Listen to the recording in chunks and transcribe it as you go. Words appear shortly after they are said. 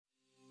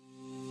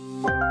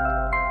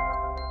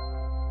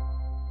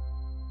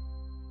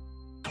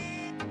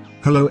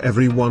Hello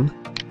everyone,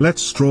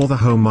 let's draw the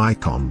home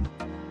icon.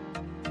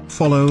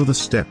 Follow the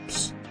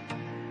steps.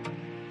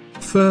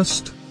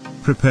 First,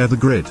 prepare the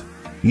grid.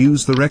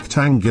 Use the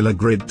rectangular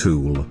grid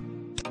tool.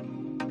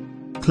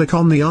 Click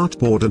on the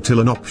artboard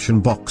until an option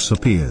box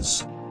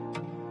appears.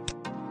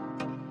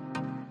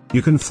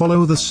 You can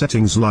follow the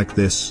settings like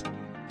this.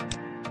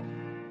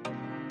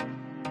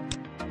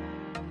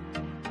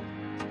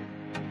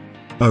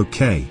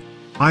 OK.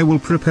 I will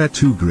prepare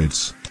 2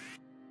 grids.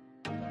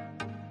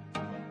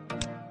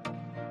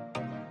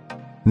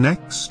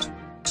 Next,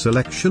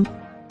 selection.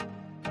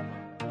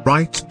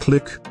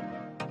 Right-click.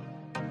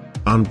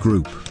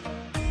 Ungroup.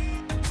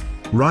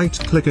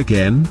 Right-click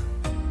again.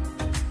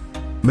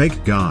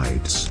 Make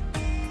guides.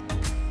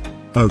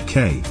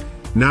 OK.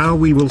 Now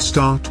we will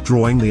start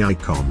drawing the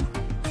icon.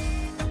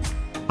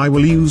 I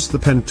will use the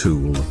pen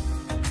tool.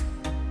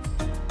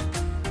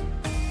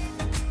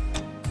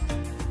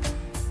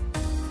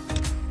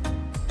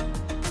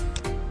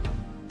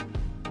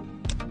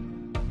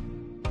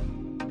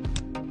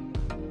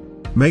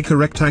 Make a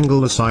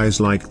rectangle the size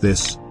like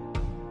this.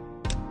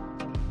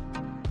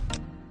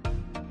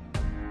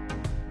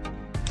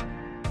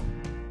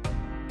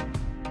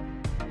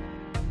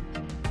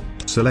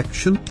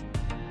 Selection.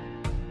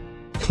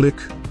 Click.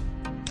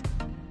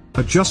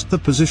 Adjust the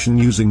position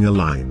using a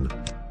line.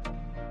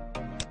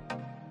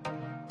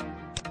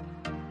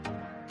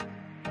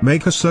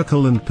 Make a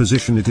circle and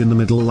position it in the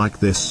middle like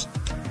this.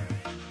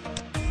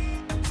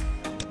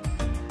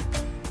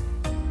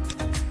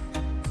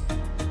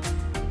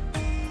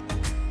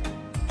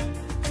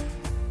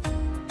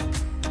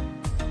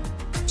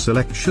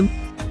 Selection.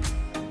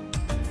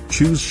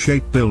 Choose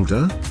Shape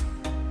Builder.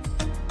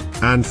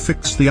 And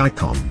fix the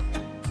icon.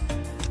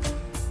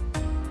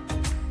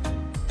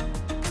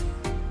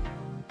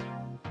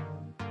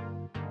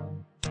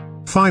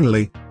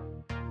 Finally,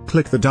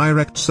 click the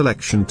Direct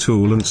Selection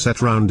tool and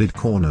set rounded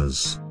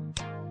corners.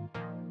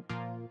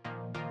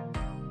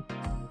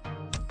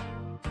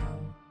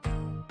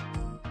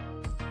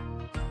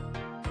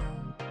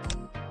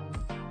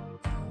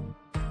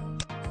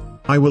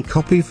 I will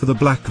copy for the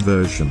black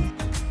version.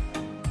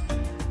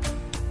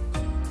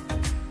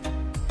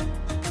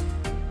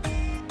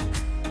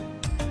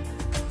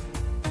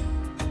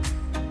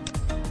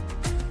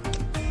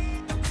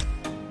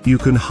 You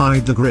can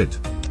hide the grid.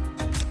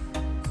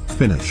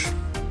 Finish.